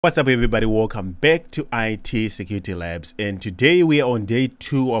What's up everybody, welcome back to IT Security Labs, and today we are on day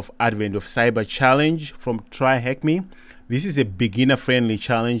 2 of Advent of Cyber Challenge from Tryhackme. This is a beginner friendly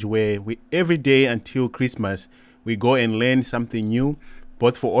challenge where every day until Christmas we go and learn something new,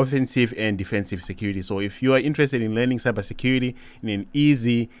 both for offensive and defensive security. So if you are interested in learning cybersecurity in an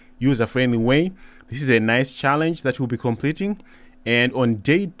easy, user-friendly way, this is a nice challenge that we'll be completing. And on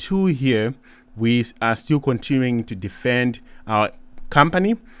day 2 here, we are still continuing to defend our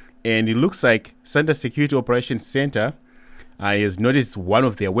company, and it looks like Santa Security Operations Center has noticed one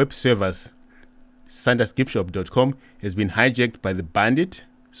of their web servers, santaskipshop.com, has been hijacked by the bandit.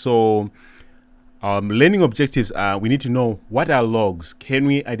 So learning objectives are, we need to know what are logs. Can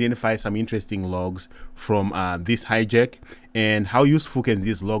we identify some interesting logs from this hijack, and how useful can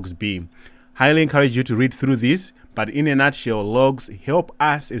these logs be? Highly encourage you to read through this, but in a nutshell, logs help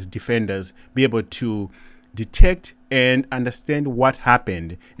us as defenders be able to detect and understand what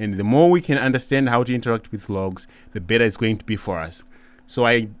happened, and the more we can understand how to interact with logs, the better it's going to be for us. So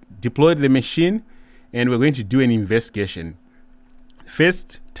I deployed the machine and we're going to do an investigation.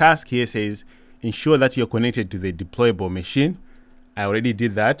 First task here says ensure that you're connected to the deployable machine. I already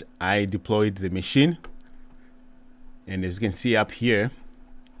did that. I deployed the machine, and as you can see up here,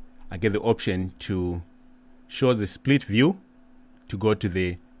 I get the option to show the split view to go to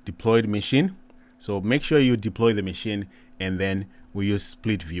the deployed machine. So make sure you deploy the machine, and then we use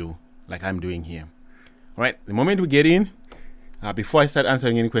split view like I'm doing here. All right, the moment we get in, before I start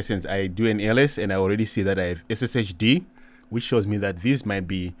answering any questions, I do an ls, and I already see that I have SSHD, which shows me that these might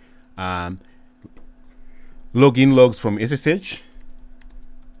be login logs from SSH.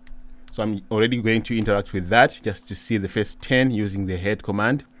 So I'm already going to interact with that just to see the first 10 using the head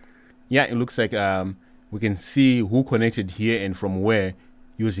command. Yeah, it looks like we can see who connected here and from where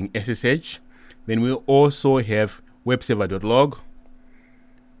using SSH. Then we also have webserver.log.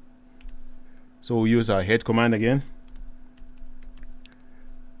 So we'll use our head command again.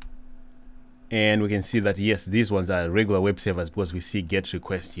 And we can see that, yes, these ones are regular web servers because we see get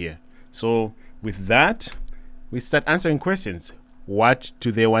request here. So with that, we start answering questions. What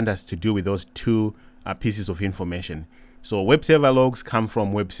do they want us to do with those two pieces of information? So web server logs come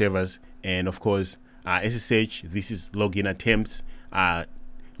from web servers, and of course, SSH, this is login attempts,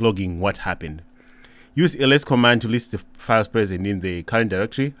 logging what happened. Use ls command to list the files present in the current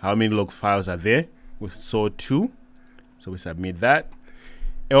directory. How many log files are there? We saw 2, so we submit that.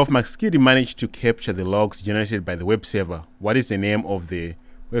 Security managed to capture the logs generated by the web server. What is the name of the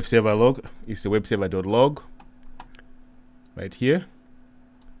web server log? It's the webserver.log right here.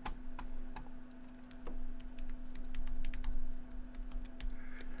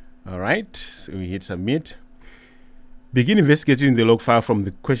 All right, so we hit submit. Begin investigating the log file from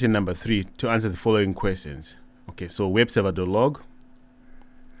the question number 3 to answer the following questions. Okay, so webserver.log.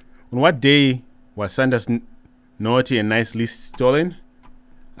 On what day was Santa's naughty and nice list stolen?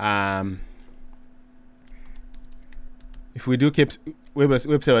 If we do keep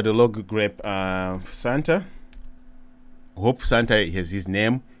webserver.log grep Santa, hope Santa has his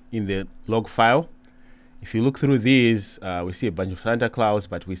name in the log file. If you look through these, we see a bunch of Santa Claus,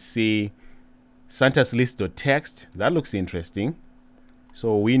 but we see Santa's list.txt. That looks interesting.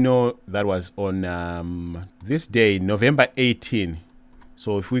 So we know that was on this day, November 18.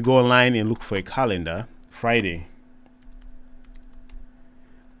 So if we go online and look for a calendar, Friday,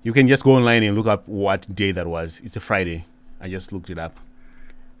 you can just go online and look up what day that was. It's a Friday. I just looked it up.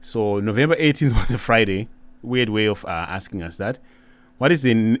 So November 18th was a Friday. Weird way of asking us that. What is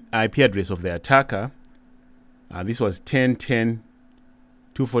the IP address of the attacker? This was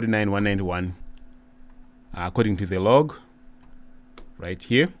 10.10.249.191. According to the log right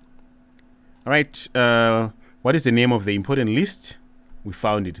here. All right, what is the name of the important list? We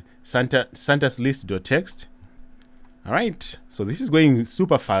found it, Santa's list.txt. All right, so this is going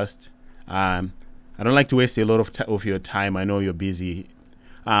super fast. I don't like to waste a lot of your time. I know you're busy.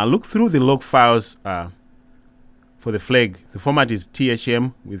 Look through the log files for the flag. The format is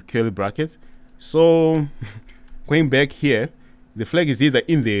THM with curly brackets. So going back here, the flag is either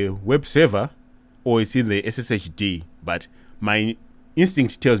in the web server or it's in the SSHD, but my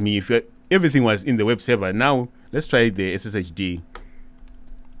instinct tells me if everything was in the web server. Now let's try the SSHD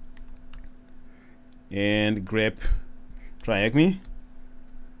and grep Tryhackme,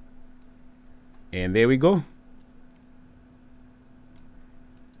 and there we go.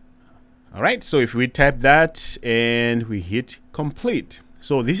 All right, so if we type that and we hit complete.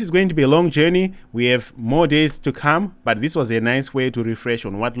 So this is going to be a long journey. We have more days to come, but this was a nice way to refresh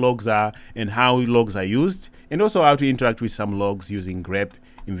on what logs are and how logs are used, and also how to interact with some logs using grep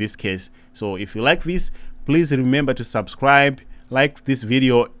in this case. So if you like this, please remember to subscribe, like this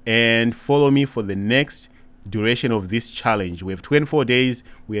video and follow me for the next duration of this challenge. We have 24 days.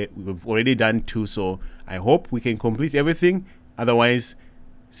 We've already done 2, so I hope we can complete everything. Otherwise,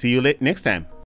 see you next time.